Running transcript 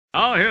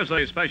Now, here's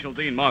a special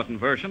Dean Martin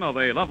version of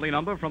a lovely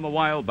number from a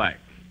while back.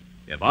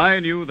 If I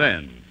Knew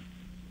Then.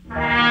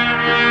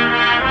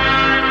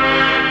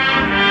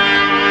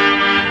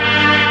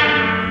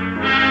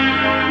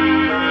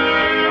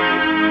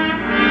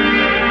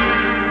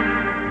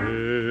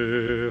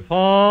 If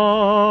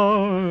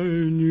I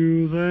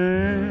knew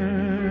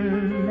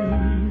then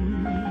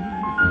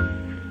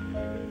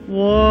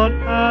what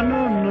I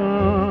know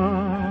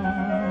now,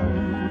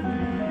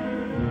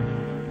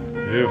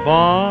 if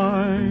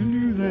I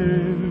knew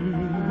then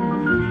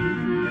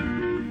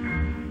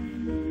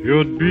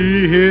you'd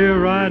be here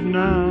right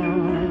now,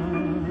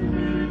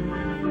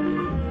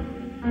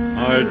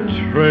 I'd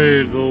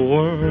trade the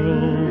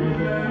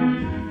world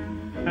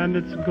and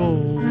its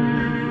gold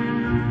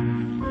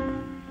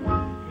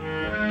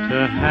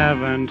to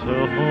have and to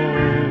hold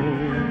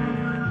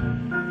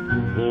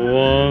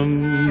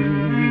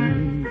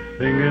one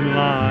thing in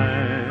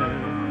life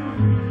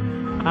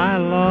I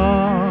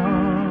love.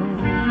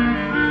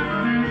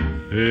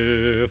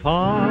 If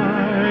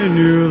I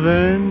knew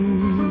then,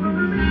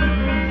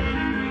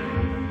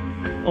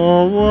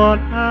 or what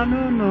I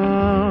know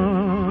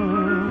now,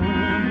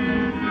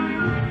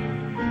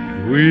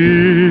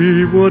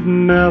 we would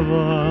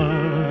never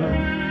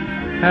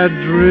have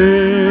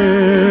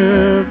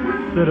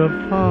drifted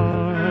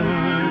apart.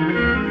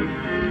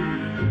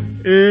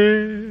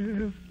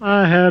 If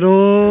I had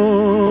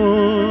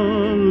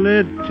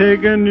only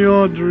taken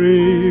your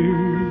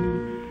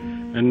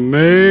dream and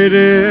made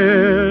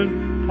it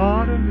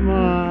part of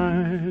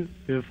mine,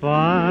 if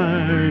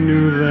I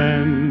knew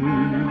then,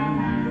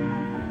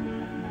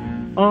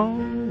 oh,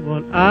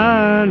 what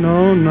I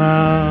know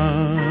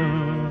now.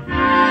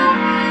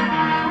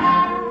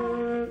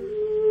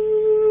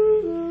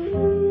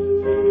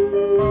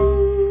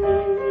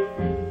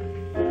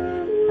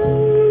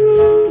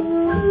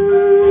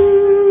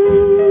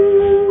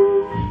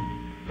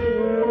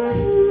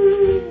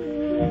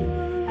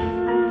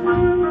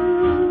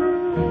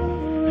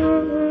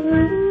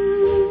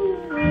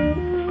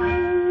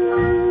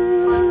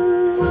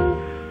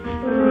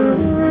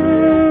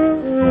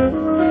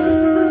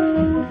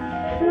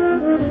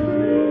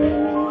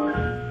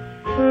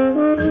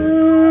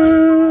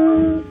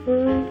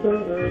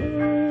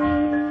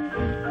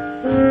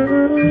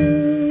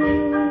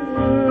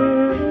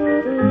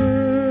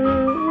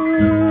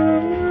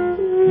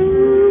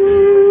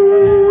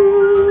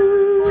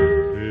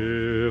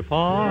 If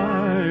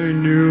I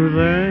knew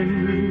then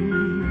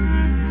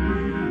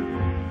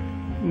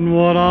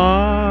what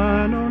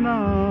I know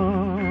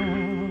now,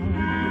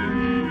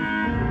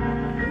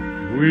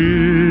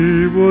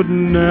 we would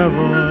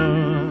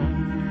never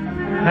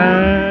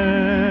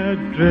have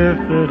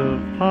drifted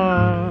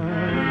apart.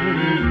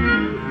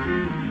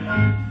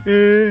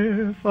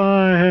 If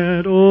I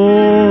had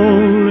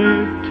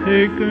only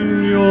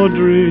taken your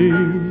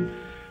dream,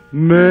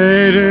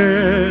 made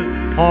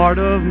it part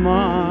of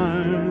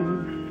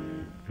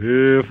mine,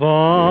 if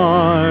I